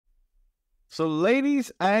So,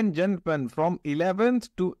 ladies and gentlemen, from 11th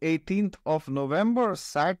to 18th of November,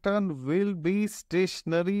 Saturn will be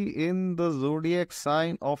stationary in the zodiac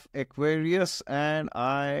sign of Aquarius. And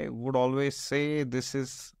I would always say this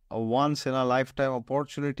is a once in a lifetime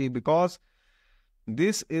opportunity because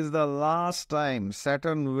this is the last time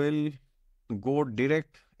Saturn will go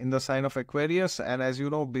direct in the sign of Aquarius. And as you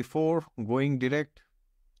know, before going direct,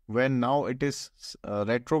 when now it is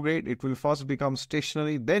retrograde, it will first become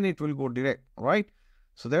stationary, then it will go direct, right?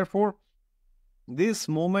 So therefore, this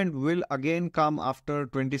moment will again come after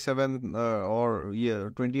 27 or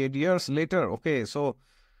 28 years later. Okay, so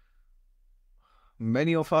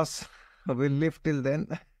many of us will live till then.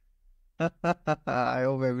 I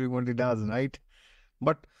hope everybody does, right?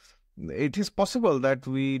 But it is possible that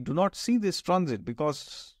we do not see this transit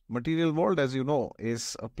because material world, as you know,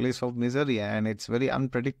 is a place of misery and it's very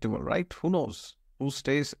unpredictable, right? Who knows who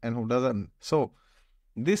stays and who doesn't? So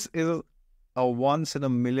this is a once in a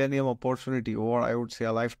millennium opportunity, or I would say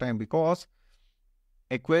a lifetime, because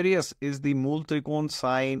Aquarius is the Mool Trikon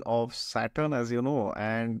sign of Saturn, as you know,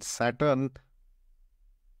 and Saturn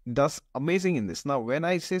does amazing in this. Now, when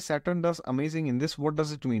I say Saturn does amazing in this, what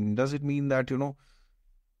does it mean? Does it mean that,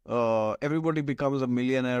 everybody becomes a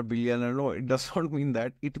millionaire, billionaire? No, it does not mean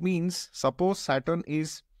that. It means, suppose Saturn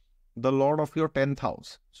is the lord of your 10th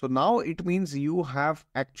house. So now it means you have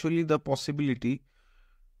actually the possibility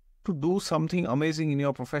to do something amazing in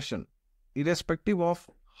your profession, irrespective of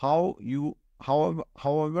however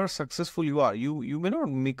successful you are. You may not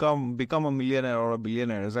become a millionaire or a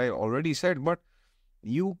billionaire, as I already said, but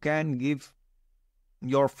you can give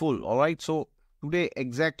your full. All right. So today,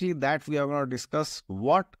 exactly that we are going to discuss.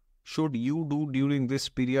 What should you do during this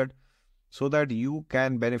period so that you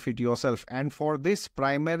can benefit yourself? And for this,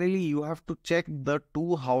 primarily, you have to check the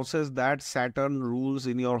two houses that Saturn rules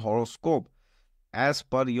in your horoscope as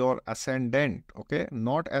per your ascendant. Okay,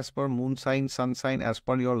 not as per moon sign, sun sign, as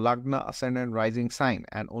per your lagna, ascendant, rising sign,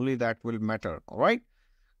 and only that will matter. All right.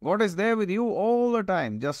 God is there with you all the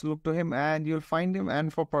time. Just look to Him and you'll find Him.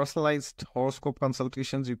 And for personalized horoscope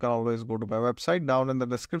consultations, you can always go to my website down in the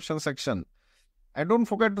description section. And don't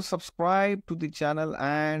forget to subscribe to the channel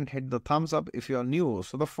and hit the thumbs up if you're new.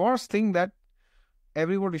 So the first thing that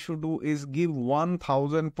everybody should do is give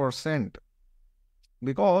 1000%,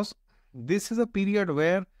 because this is a period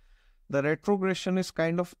where the retrogression is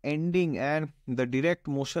kind of ending and the direct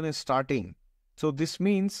motion is starting. So this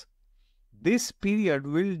means this period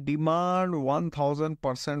will demand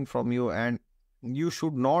 1000% from you, and you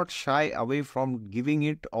should not shy away from giving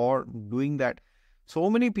it or doing that. So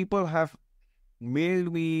many people have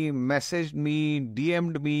mailed me, messaged me,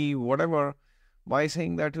 DM'd me, whatever, by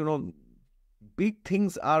saying that, big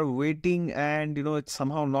things are waiting and, it's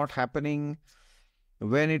somehow not happening.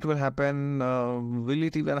 When it will happen, will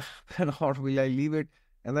it even happen, or will I leave it?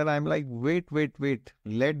 And then I'm like, wait,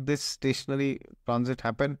 let this stationary transit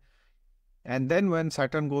happen. And then when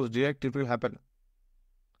Saturn goes direct, it will happen.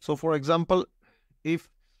 So, for example, if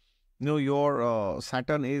your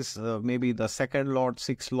Saturn is maybe the second lord,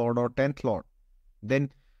 sixth lord, or 10th lord,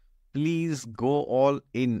 then please go all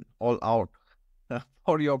in, all out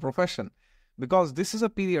for your profession, because this is a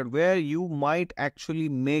period where you might actually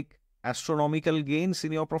make astronomical gains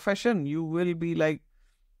in your profession. You will be like,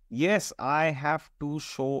 yes, I have to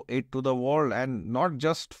show it to the world, and not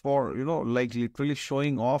just for, like literally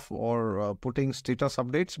showing off or putting status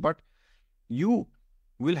updates, but you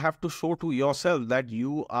will have to show to yourself that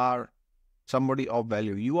you are somebody of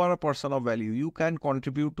value. You are a person of value. You can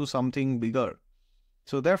contribute to something bigger.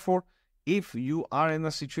 So therefore, if you are in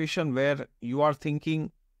a situation where you are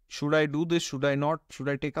thinking, should I do this? Should I not? Should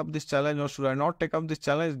I take up this challenge or should I not take up this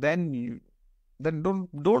challenge? Then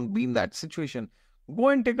don't be in that situation. Go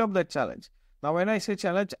and take up that challenge. Now, when I say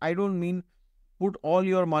challenge, I don't mean put all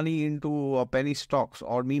your money into penny stocks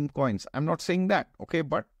or meme coins. I'm not saying that, okay?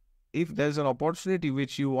 But if there's an opportunity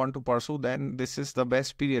which you want to pursue, then this is the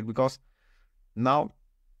best period, because now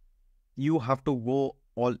you have to go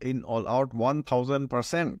all in, all out,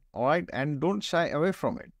 1000%, all right? And don't shy away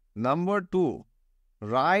from it. Number 2,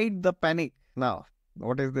 ride the panic. Now,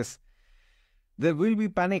 what is this? There will be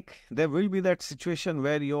panic. There will be that situation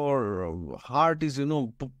where your heart is,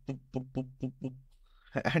 poop, poop, poop, poop, poop, poop.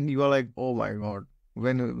 And you are like, oh my God,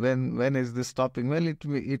 when is this stopping? Well,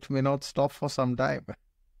 it may not stop for some time.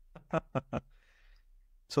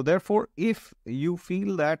 So therefore, if you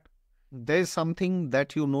feel that there is something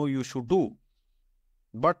that you should do,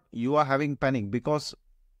 but you are having panic because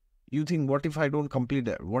you think, what if I don't complete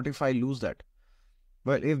that? What if I lose that?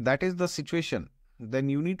 Well, if that is the situation, then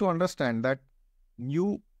you need to understand that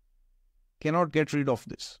you cannot get rid of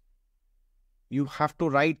this. You have to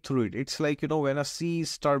ride through it. It's like, when a sea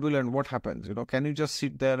is turbulent, what happens? Can you just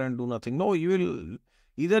sit there and do nothing? No,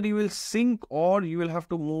 either you will sink or you will have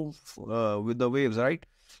to move with the waves, right?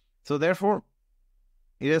 So therefore,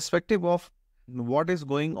 irrespective of what is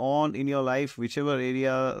going on in your life, whichever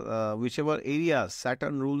area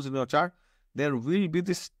Saturn rules in your chart, there will be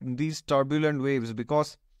these turbulent waves,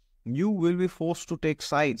 because you will be forced to take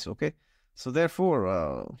sides. Okay, so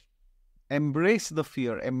therefore, embrace the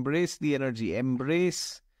fear, embrace the energy,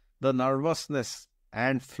 embrace the nervousness,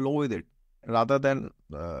 and flow with it. Rather than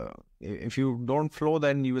if you don't flow,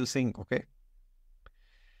 then you will sink. Okay.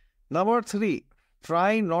 Number 3,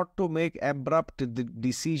 try not to make abrupt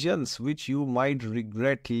decisions which you might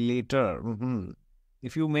regret later.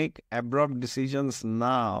 If you make abrupt decisions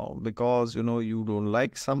now because you don't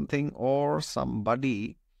like something or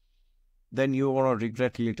somebody, then you're going to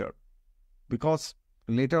regret later. Because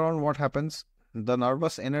later on, what happens? The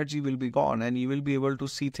nervous energy will be gone and you will be able to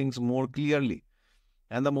see things more clearly.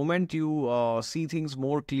 And the moment you see things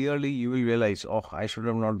more clearly, you will realize, oh, I should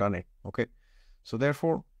have not done it. Okay. So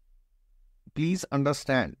therefore, please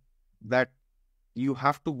understand that you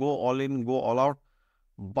have to go all in, go all out,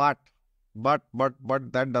 but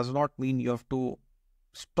that does not mean you have to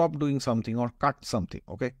stop doing something or cut something.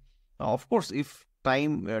 Okay. Now, of course, if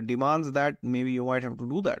time demands that, maybe you might have to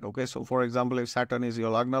do that. Okay. So, for example, if Saturn is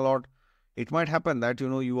your Lagna Lord, it might happen that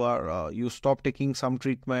you stop taking some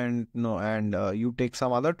treatment, and you take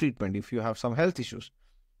some other treatment if you have some health issues.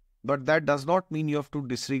 But that does not mean you have to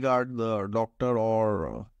disregard the doctor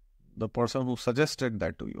or the person who suggested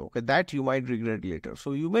that to you. Okay, that you might regret later.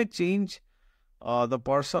 So you may change the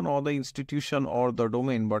person or the institution or the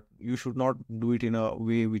domain, but you should not do it in a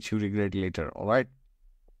way which you regret later. All right.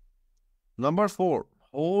 Number 4,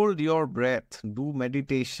 hold your breath, do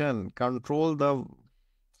meditation, control the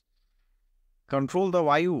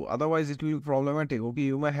vayu, otherwise it will be problematic. Okay,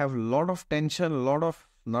 you may have a lot of tension, a lot of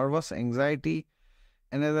nervous anxiety,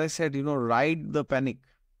 and as I said, ride the panic.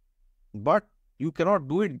 But you cannot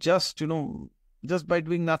do it just by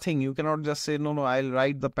doing nothing. You cannot just say, no, I'll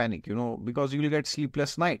ride the panic, because you will get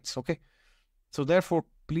sleepless nights. Okay. So therefore,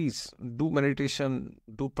 please do meditation,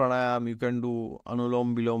 do pranayam. You can do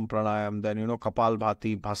Anulom Bilom pranayam, then, Kapal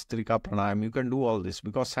Bhati, Bhastrika pranayam. You can do all this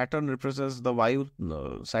because Saturn represents the Vayu.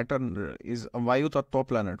 Saturn is a Vayu Tattva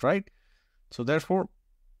planet, right? So therefore,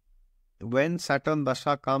 when Saturn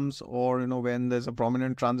Dasha comes, or, when there's a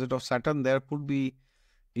prominent transit of Saturn, there could be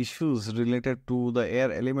issues related to the air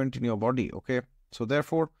element in your body. Okay. So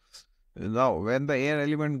therefore, now when the air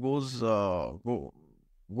element goes out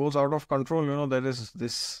of control, there is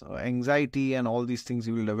this anxiety and all these things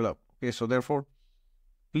you will develop. Okay. So therefore,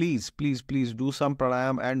 please do some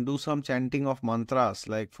pranayam and do some chanting of mantras.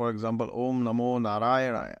 Like, for example, Om Namo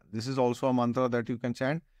Narayana. This is also a mantra that you can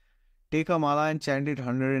chant. Take a mala and chant it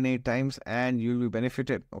 108 times and you will be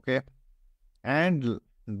benefited. Okay. And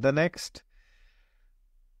the next,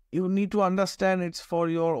 you need to understand it's for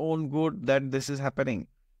your own good that this is happening.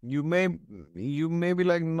 You may be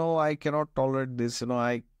like, no, I cannot tolerate this.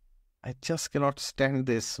 I just cannot stand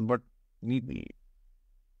this. But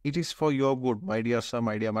it is for your good, my dear sir,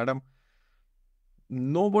 my dear madam.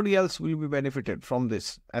 Nobody else will be benefited from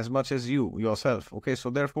this as much as you yourself. Okay, so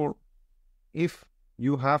therefore, if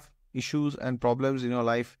you have issues and problems in your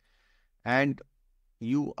life and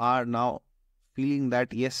you are now feeling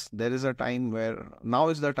that, yes, there is a time where, now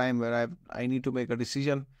is the time where I need to make a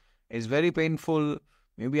decision. It's very painful.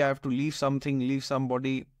 Maybe I have to leave something, leave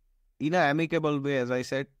somebody in an amicable way, as I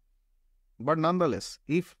said. But nonetheless,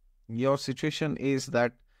 if your situation is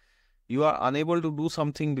that you are unable to do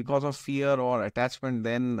something because of fear or attachment,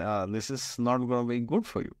 then this is not going to be good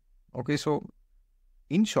for you. Okay, so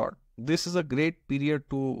in short, this is a great period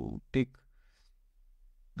to take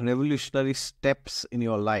revolutionary steps in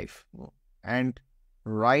your life and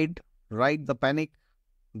ride the panic,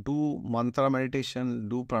 do mantra meditation,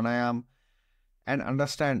 do pranayam, and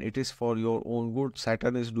understand it is for your own good.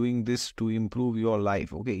 Saturn is doing this to improve your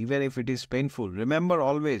life. Okay, even if it is painful, remember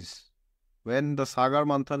always, when the Sagar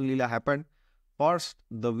Manthan Leela happened, first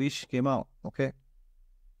the wish came out, okay,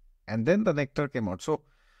 and then the nectar came out. So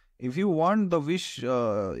if you want the wish,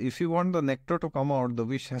 if you want the nectar to come out, the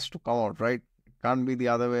wish has to come out, right? It can't be the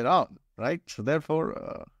other way around, right? So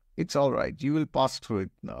therefore, it's all right. You will pass through it.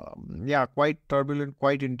 Yeah, quite turbulent,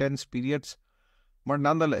 quite intense periods. But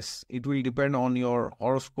nonetheless, it will depend on your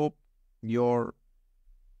horoscope, your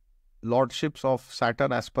lordships of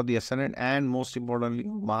Saturn as per the ascendant, and most importantly,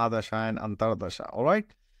 Mahadasha and Antardasha. All right.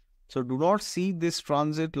 So do not see this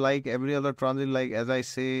transit like every other transit, like as I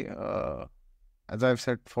say, as I've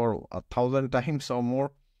said for 1,000 times or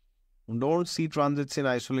more. Don't see transits in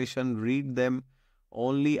isolation. Read them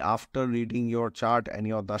only after reading your chart and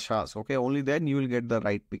your dashas. Okay, only then you will get the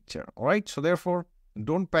right picture. All right. So therefore,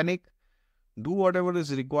 don't panic. Do whatever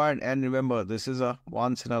is required, and remember, this is a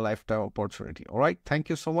once in a lifetime opportunity. All right. Thank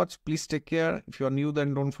you so much. Please take care. If you are new,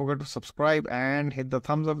 then don't forget to subscribe and hit the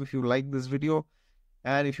thumbs up if you like this video.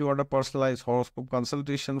 And if you want a personalized horoscope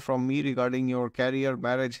consultation from me regarding your career,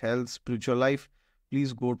 marriage, health, spiritual life,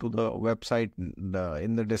 please go to the website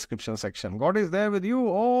in the description section. God is there with you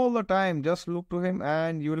all the time. Just look to him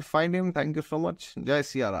and you will find him. Thank you so much. Jai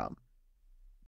Siya Ram.